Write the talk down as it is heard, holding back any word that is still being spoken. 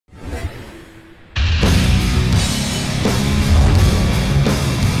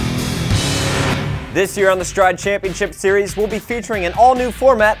This year on the Stride Championship Series, we'll be featuring an all-new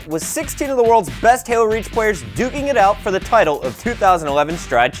format with 16 of the world's best Halo Reach players duking it out for the title of 2011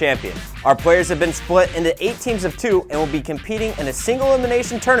 Stride Champion. Our players have been split into 8 teams of 2 and will be competing in a single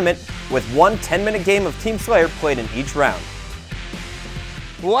elimination tournament with one 10-minute game of Team Slayer played in each round.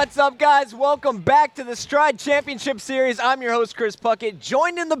 What's up, guys? Welcome back to the Stride Championship Series. I'm your host, Chris Puckett,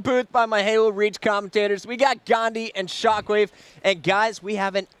 joined in the booth by my Halo Reach commentators. We got Gandhi and Shockwave. And guys, we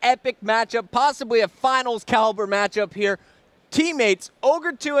have an epic matchup, possibly a finals caliber matchup here. Teammates,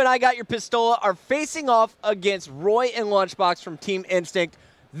 Ogre2 and I Got Your Pistola are facing off against Roy and Lunchbox from Team Instinct.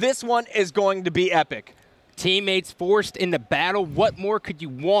 This one is going to be epic. Teammates forced into battle. What more could you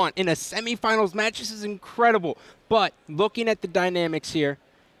want in a semifinals match? This is incredible. But looking at the dynamics here,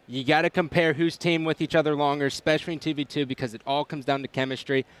 you got to compare who's teamed with each other longer, especially in 2v2, because it all comes down to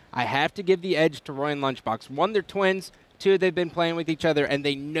chemistry. I have to give the edge to Roy and Lunchbox. One, they're twins. Two, they've been playing with each other, and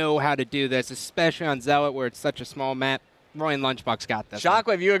they know how to do this, especially on Zealot, where it's such a small map. Roy and Lunchbox got this.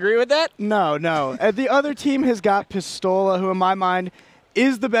 Shockwave, you agree with that? No. The other team has got Pistola, who in my mind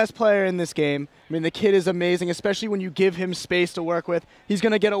is the best player in this game. I mean, the kid is amazing, especially when you give him space to work with. He's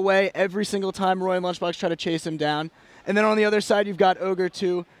going to get away every single time Roy and Lunchbox try to chase him down. And then on the other side, you've got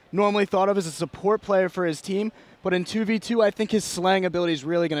Ogre2, normally thought of as a support player for his team, but in 2v2, I think his slaying ability is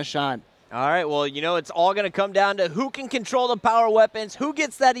really going to shine. All right, well, you know, it's all going to come down to who can control the power weapons, who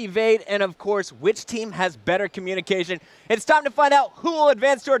gets that evade, and, of course, which team has better communication. It's time to find out who will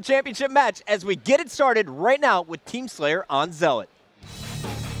advance to our championship match as we get it started right now with Team Slayer on Zealot.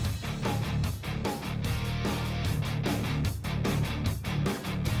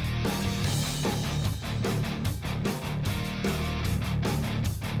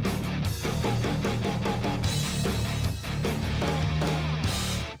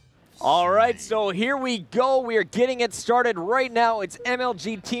 All right, so here we go. We are getting it started right now. It's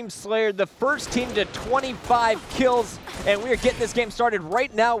MLG Team Slayer, the first team to 25 kills, and we are getting this game started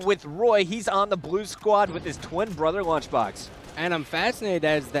right now with Roy. He's on the blue squad with his twin brother, Lunchbox. And I'm fascinated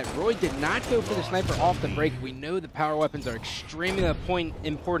as that Roy did not go for the sniper off the break. We know the power weapons are extremely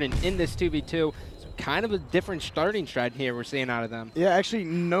important in this 2v2. Kind of a different starting strat here we're seeing out of them. Yeah, actually,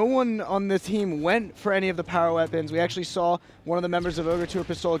 no one on the team went for any of the power weapons. We actually saw one of the members of Ogre2 and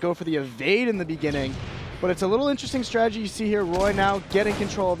Pistola go for the evade in the beginning. But it's a little interesting strategy you see here. Roy now getting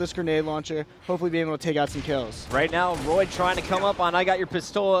control of this grenade launcher, hopefully being able to take out some kills. Right now, Roy trying to come up on I Got Your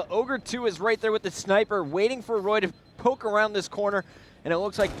Pistola. Ogre2 is right there with the sniper, waiting for Roy to poke around this corner. And it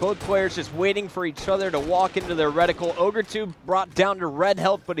looks like both players just waiting for each other to walk into their reticle. Ogre2 brought down to red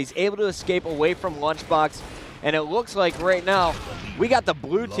health, but he's able to escape away from Lunchbox. And it looks like right now, we got the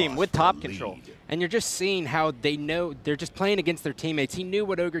blue team with top control. And you're just seeing how they know they're just playing against their teammates. He knew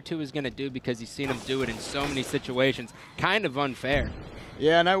what Ogre2 was going to do because he's seen him do it in so many situations. Kind of unfair.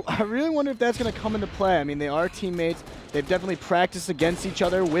 Yeah, and I really wonder if that's going to come into play. I mean, they are teammates. They've definitely practiced against each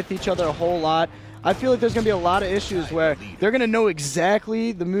other, with each other a whole lot. I feel like there's going to be a lot of issues where they're going to know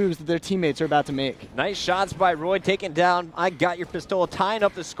exactly the moves that their teammates are about to make. Nice shots by Roy, taking down I Got Your Pistola, tying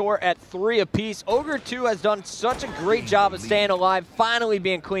up the score at 3 apiece. Ogre2 has done such a great job of staying alive, finally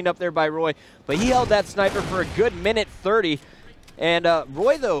being cleaned up there by Roy. But he held that sniper for a good minute 30. And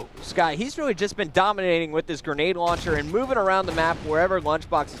Roy, though, Sky, he's really just been dominating with this grenade launcher and moving around the map wherever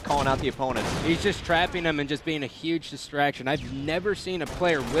Lunchbox is calling out the opponents. He's just trapping them and just being a huge distraction. I've never seen a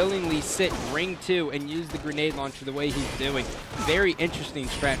player willingly sit ring 2 and use the grenade launcher the way he's doing. Very interesting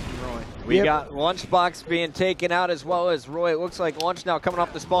strat from Roy. We got Lunchbox being taken out as well as Roy. It looks like Lunch now coming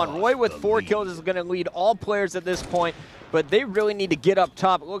off the spawn. Roy with 4 kills is going to lead all players at this point. But they really need to get up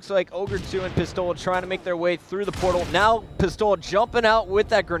top. It looks like Ogre2 and Pistola trying to make their way through the portal. Now Pistola jumping out with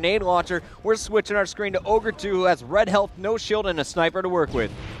that grenade launcher. We're switching our screen to Ogre2, who has red health, no shield, and a sniper to work with.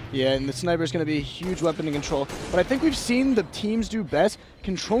 Yeah, and the sniper is going to be a huge weapon to control. But I think we've seen the teams do best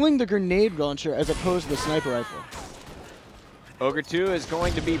controlling the grenade launcher as opposed to the sniper rifle. Ogre2 is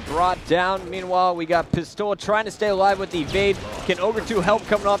going to be brought down. Meanwhile, we got Pistola trying to stay alive with the evade. Can Ogre2 help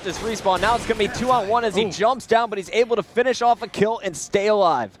coming off this respawn? Now it's going to be 2-on-1 as he jumps down, but he's able to finish off a kill and stay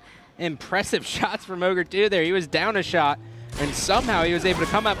alive. Impressive shots from Ogre2 there. He was down a shot, and somehow he was able to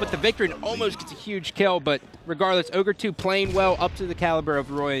come out with the victory and almost gets a huge kill. But regardless, Ogre2 playing well up to the caliber of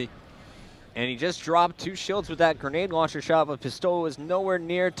Roy. And he just dropped 2 shields with that grenade launcher shot, but Pistola was nowhere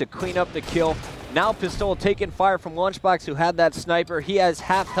near to clean up the kill. Now Pistola taking fire from Lunchbox, who had that sniper. He has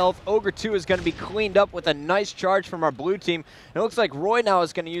half health. Ogre2 is going to be cleaned up with a nice charge from our blue team. And it looks like Roy now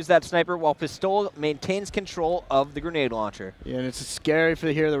is going to use that sniper while Pistola maintains control of the grenade launcher. Yeah, and it's scary for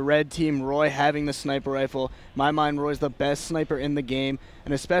here, the red team, Roy having the sniper rifle. In my mind, Roy's the best sniper in the game,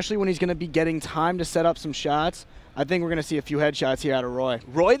 and especially when he's going to be getting time to set up some shots, I think we're going to see a few headshots here out of Roy.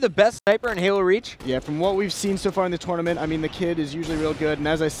 Roy, the best sniper in Halo Reach? Yeah, from what we've seen so far in the tournament, I mean, the kid is usually real good. And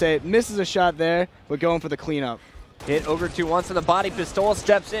as I say, misses a shot there, but going for the cleanup. Hit Ogre2 once in the body. Pistola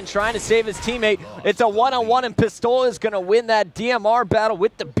steps in, trying to save his teammate. It's a one-on-one, and Pistola is going to win that DMR battle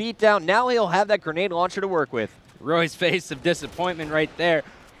with the beatdown. Now he'll have that grenade launcher to work with. Roy's face of disappointment right there.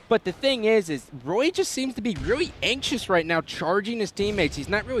 But the thing is Roy just seems to be really anxious right now, charging his teammates. He's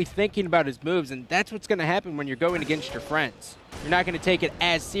not really thinking about his moves, and that's what's going to happen when you're going against your friends. You're not going to take it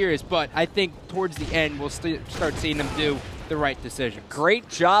as serious, but I think towards the end we'll start seeing him do the right decision. Great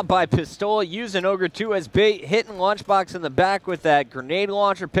job by Pistola using Ogre2 as bait, hitting Lunchbox in the back with that grenade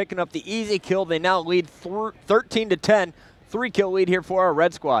launcher, picking up the easy kill. They now lead 13-10, 3-kill lead here for our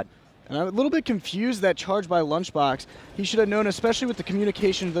red squad. And I'm a little bit confused that charge by Lunchbox. He should have known, especially with the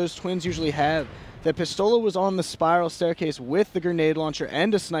communication those twins usually have, that Pistola was on the spiral staircase with the grenade launcher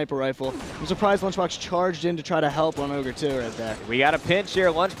and a sniper rifle. I'm surprised Lunchbox charged in to try to help on Ogre2 right there. We got a pinch here.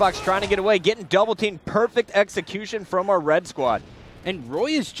 Lunchbox trying to get away, getting double teamed. Perfect execution from our red squad. And Roy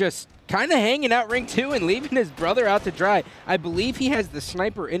is just kind of hanging out ring 2 and leaving his brother out to dry. I believe he has the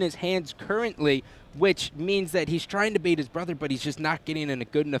sniper in his hands currently, which means that he's trying to bait his brother, but he's just not getting in a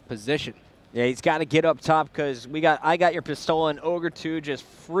good enough position. Yeah, he's got to get up top because I got your Pistola and Ogre2 just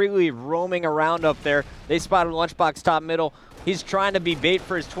freely roaming around up there. They spotted Lunchbox top middle. He's trying to be bait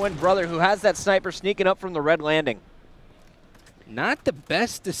for his twin brother, who has that sniper sneaking up from the red landing. Not the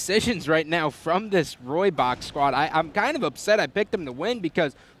best decisions right now from this Roy box squad. I'm kind of upset I picked him to win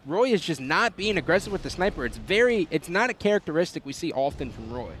because Roy is just not being aggressive with the sniper. It's not a characteristic we see often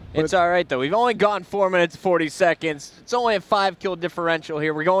from Roy. It's all right, though. We've only gone 4 minutes, 40 seconds. It's only a 5-kill differential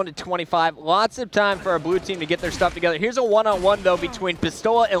here. We're going to 25. Lots of time for our blue team to get their stuff together. Here's a one-on-one, though, between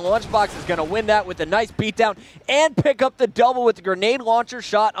Pistola and Lunchbox. Is going to win that with a nice beatdown and pick up the double with the grenade launcher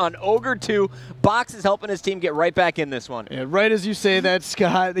shot on Ogre2. Box is helping his team get right back in this one. Yeah, right as you say that,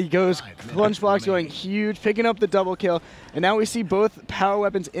 Scott, he goes Lunchbox going huge, picking up the double kill. And now we see both power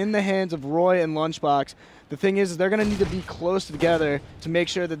weapons in the hands of Roy and Lunchbox. The thing is they're going to need to be close together to make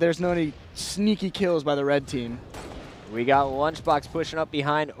sure that there's no any sneaky kills by the red team. We got Lunchbox pushing up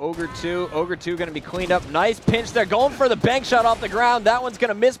behind Ogre2. Ogre2 going to be cleaned up. Nice pinch there. Going for the bank shot off the ground. That one's going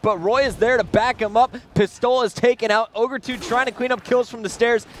to miss, but Roy is there to back him up. Pistola is taken out. Ogre2 trying to clean up kills from the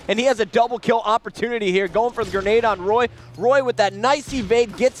stairs, and he has a double kill opportunity here. Going for the grenade on Roy. Roy with that nice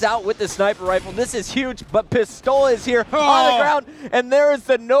evade gets out with the sniper rifle. This is huge, but Pistola is here on the ground, and there is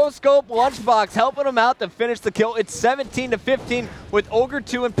the no-scope Lunchbox helping him out to finish the kill. It's 17-15 with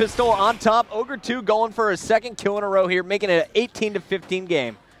Ogre2 and Pistola on top. Ogre2 going for a second kill in a row here, making it an 18-15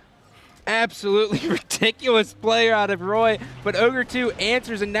 game. Absolutely ridiculous player out of Roy, but Ogre2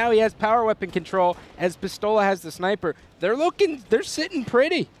 answers, and now he has power weapon control as Pistola has the sniper. They're sitting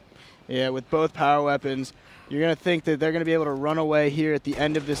pretty. Yeah, with both power weapons, you're going to think that they're going to be able to run away here at the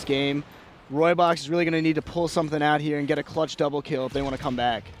end of this game. Roybox is really going to need to pull something out here and get a clutch double kill if they want to come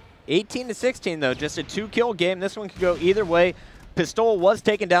back. 18-16 though, just a 2-kill game. This one could go either way. Pistola was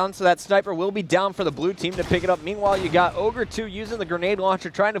taken down, so that sniper will be down for the blue team to pick it up. Meanwhile, you got Ogre2 using the grenade launcher,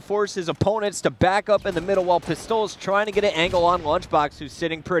 trying to force his opponents to back up in the middle, while Pistola's trying to get an angle on Lunchbox, who's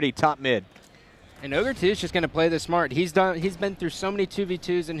sitting pretty top mid. And Ogre2 is just going to play this smart. He's been through so many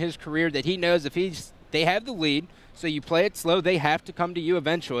 2v2s in his career that he knows if they have the lead, so you play it slow, they have to come to you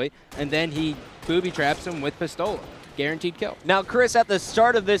eventually, and then he booby traps him with Pistola. Guaranteed kill. Now, Chris, at the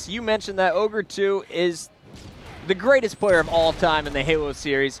start of this, you mentioned that Ogre2 is the greatest player of all time in the Halo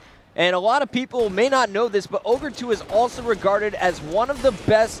series. And a lot of people may not know this, but Ogre2 is also regarded as one of the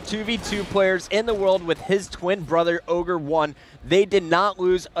best 2v2 players in the world with his twin brother, Ogre1. They did not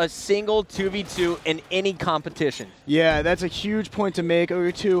lose a single 2v2 in any competition. Yeah, that's a huge point to make.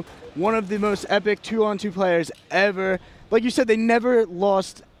 Ogre2, one of the most epic 2-on-2 players ever. Like you said, they never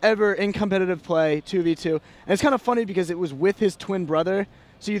lost ever in competitive play 2v2. And it's kind of funny because it was with his twin brother.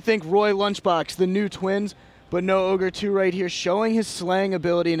 So you think Roy, Lunchbox, the new twins, but no, Ogre2 right here showing his slaying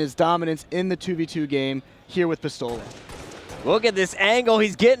ability and his dominance in the 2v2 game here with Pistola. Look at this angle.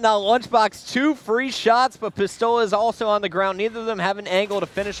 He's getting on Lunchbox. 2 free shots, but Pistola is also on the ground. Neither of them have an angle to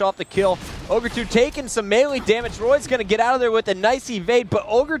finish off the kill. Ogre2 taking some melee damage. Roy's going to get out of there with a nice evade, but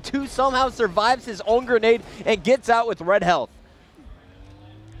Ogre2 somehow survives his own grenade and gets out with red health.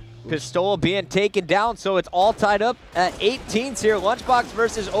 Pistola being taken down, so it's all tied up at 18s here. Lunchbox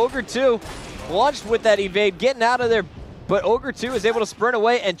versus Ogre2. Lunch with that evade, getting out of there. But Ogre2 is able to sprint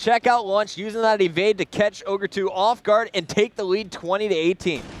away and check out Lunch, using that evade to catch Ogre2 off guard and take the lead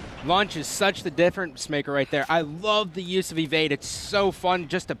 20-18. Lunch is such the difference maker right there. I love the use of evade. It's so fun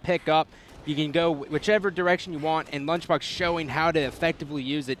just to pick up. You can go whichever direction you want, and Lunchbox showing how to effectively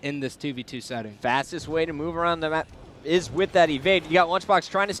use it in this 2v2 setting. Fastest way to move around the map is with that evade. You got Lunchbox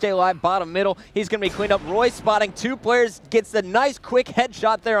trying to stay alive, bottom middle. He's going to be cleaned up. Roy spotting 2 players, gets the nice quick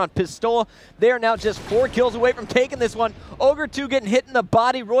headshot there on Pistola. They are now just 4 kills away from taking this one. Ogre2 getting hit in the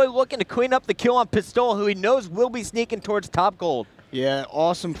body. Roy looking to clean up the kill on Pistola, who he knows will be sneaking towards top gold. Yeah,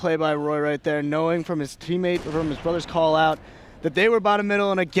 awesome play by Roy right there, knowing from his teammate, from his brother's call out, that they were bottom middle,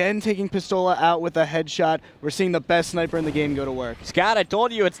 and again taking Pistola out with a headshot. We're seeing the best sniper in the game go to work. Scott, I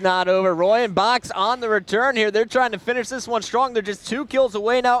told you it's not over. Roy and Box on the return here. They're trying to finish this one strong. They're just 2 kills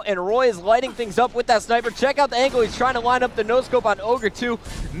away now, and Roy is lighting things up with that sniper. Check out the angle. He's trying to line up the no-scope on Ogre2.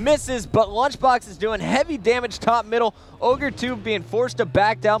 Misses, but Lunchbox is doing heavy damage top middle. Ogre2 being forced to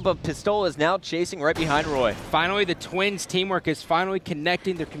back down, but Pistola is now chasing right behind Roy. Finally, the Twins' teamwork is finally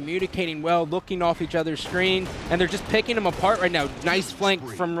connecting. They're communicating well, looking off each other's screen, and they're just picking them apart right now. Nice flank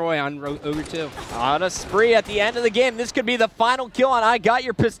from Roy on Ogre2. On a spree at the end of the game. This could be the final kill on I Got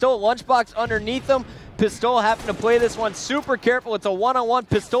Your Pistola. Lunchbox underneath him. Pistola having to play this one super careful. It's a one-on-one.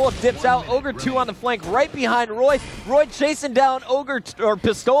 Pistola dips out. Ogre2 on the flank right behind Roy. Roy chasing down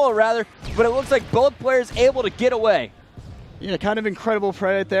Pistola rather, but it looks like both players able to get away. Yeah, kind of incredible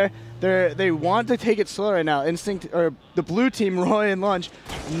play right there. They want to take it slow right now. The blue team, Roy and Lunch,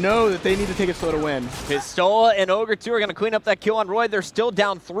 know that they need to take it slow to win. Pistola and Ogre2 are going to clean up that kill on Roy. They're still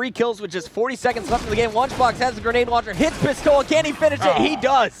down 3 kills with just 40 seconds left in the game. Lunchbox has the grenade launcher, hits Pistola. Can he finish it? He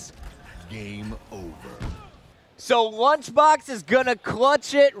does. Game over. So Lunchbox is going to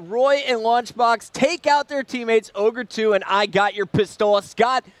clutch it. Roy and Lunchbox take out their teammates, Ogre2 and I Got Your Pistola.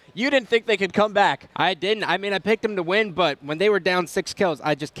 Scott, you didn't think they could come back. I didn't. I mean, I picked them to win, but when they were down 6 kills,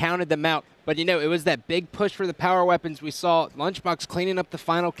 I just counted them out. But, you know, it was that big push for the power weapons. We saw Lunchbox cleaning up the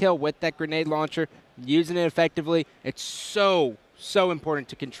final kill with that grenade launcher, using it effectively. It's so important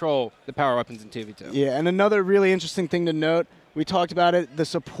to control the power weapons in 2v2. Yeah, and another really interesting thing to note, we talked about it, the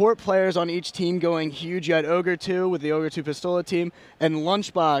support players on each team going huge. You had Ogre2 with the Ogre2 Pistola team, and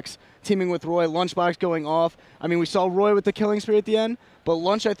Lunchbox teaming with Roy, Lunchbox going off. I mean, we saw Roy with the killing spree at the end, but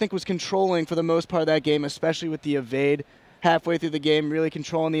Lunch, I think, was controlling for the most part of that game, especially with the evade halfway through the game, really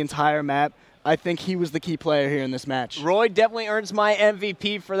controlling the entire map. I think he was the key player here in this match. Roy definitely earns my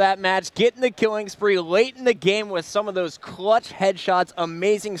MVP for that match, getting the killing spree late in the game with some of those clutch headshots,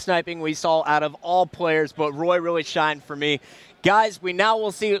 amazing sniping we saw out of all players, but Roy really shined for me. Guys, we now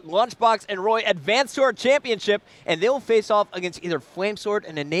will see Lunchbox and Roy advance to our championship, and they'll face off against either Flamesword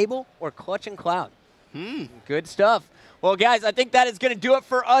and Enable or Clutch and Cloud. Good stuff. Well, guys, I think that is going to do it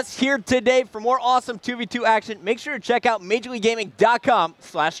for us here today. For more awesome 2v2 action, make sure to check out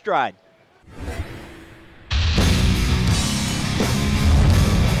MajorLeagueGaming.com/stride.